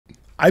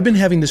I've been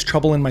having this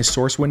trouble in my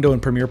source window in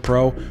Premiere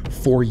Pro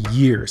for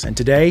years, and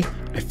today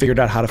I figured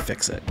out how to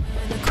fix it.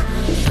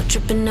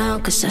 Tripping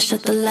out 'cause I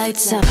shut the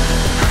lights up.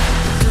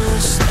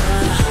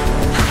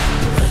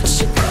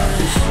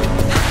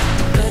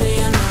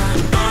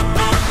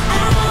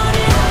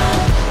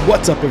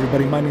 What's up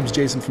everybody, my name is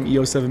Jason from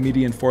EO7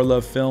 Media and For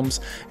Love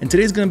Films, and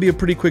today's going to be a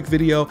pretty quick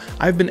video.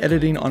 I've been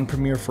editing on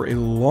Premiere for a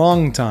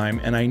long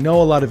time and I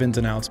know a lot of ins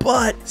and outs,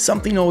 but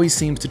something always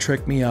seems to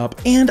trick me up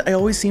and I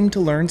always seem to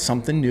learn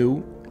something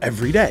new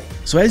every day.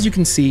 So as you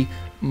can see,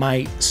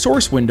 my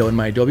source window in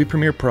my Adobe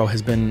Premiere Pro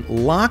has been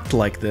locked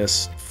like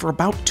this for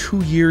about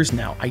 2 years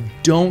now. I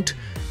don't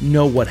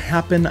know what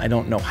happened. I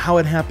don't know how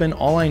it happened.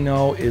 All I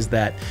know is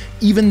that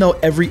even though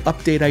every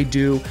update I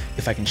do,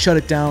 if I can shut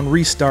it down,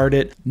 restart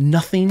it,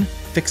 nothing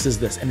fixes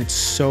this, and it's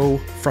so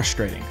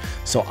frustrating.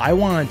 So I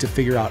wanted to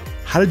figure out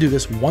how to do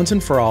this once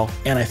and for all,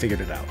 and I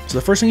figured it out. So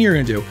the first thing you're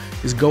gonna do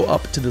is go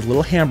up to the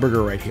little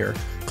hamburger right here,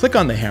 click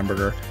on the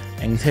hamburger,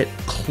 and hit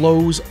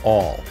Close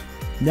All.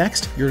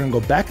 Next, you're gonna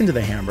go back into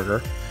the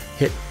hamburger,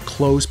 hit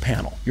Close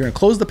Panel. You're gonna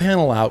close the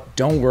panel out.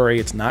 Don't worry,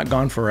 it's not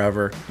gone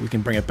forever. We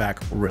can bring it back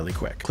really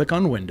quick. Click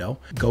on Window,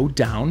 go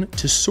down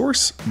to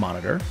Source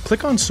Monitor,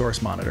 click on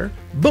Source Monitor,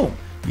 boom,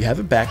 you have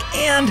it back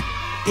and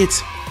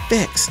it's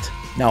fixed.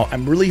 Now,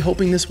 I'm really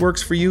hoping this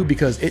works for you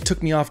because it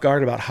took me off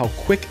guard about how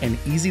quick and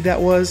easy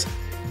that was.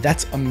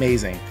 That's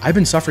amazing. I've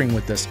been suffering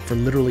with this for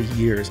literally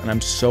years, and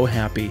I'm so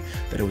happy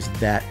that it was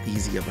that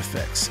easy of a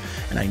fix.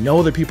 And I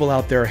know that people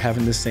out there are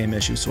having the same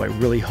issue, so I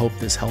really hope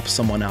this helps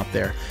someone out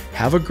there.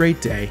 Have a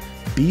great day,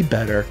 be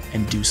better,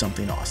 and do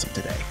something awesome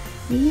today.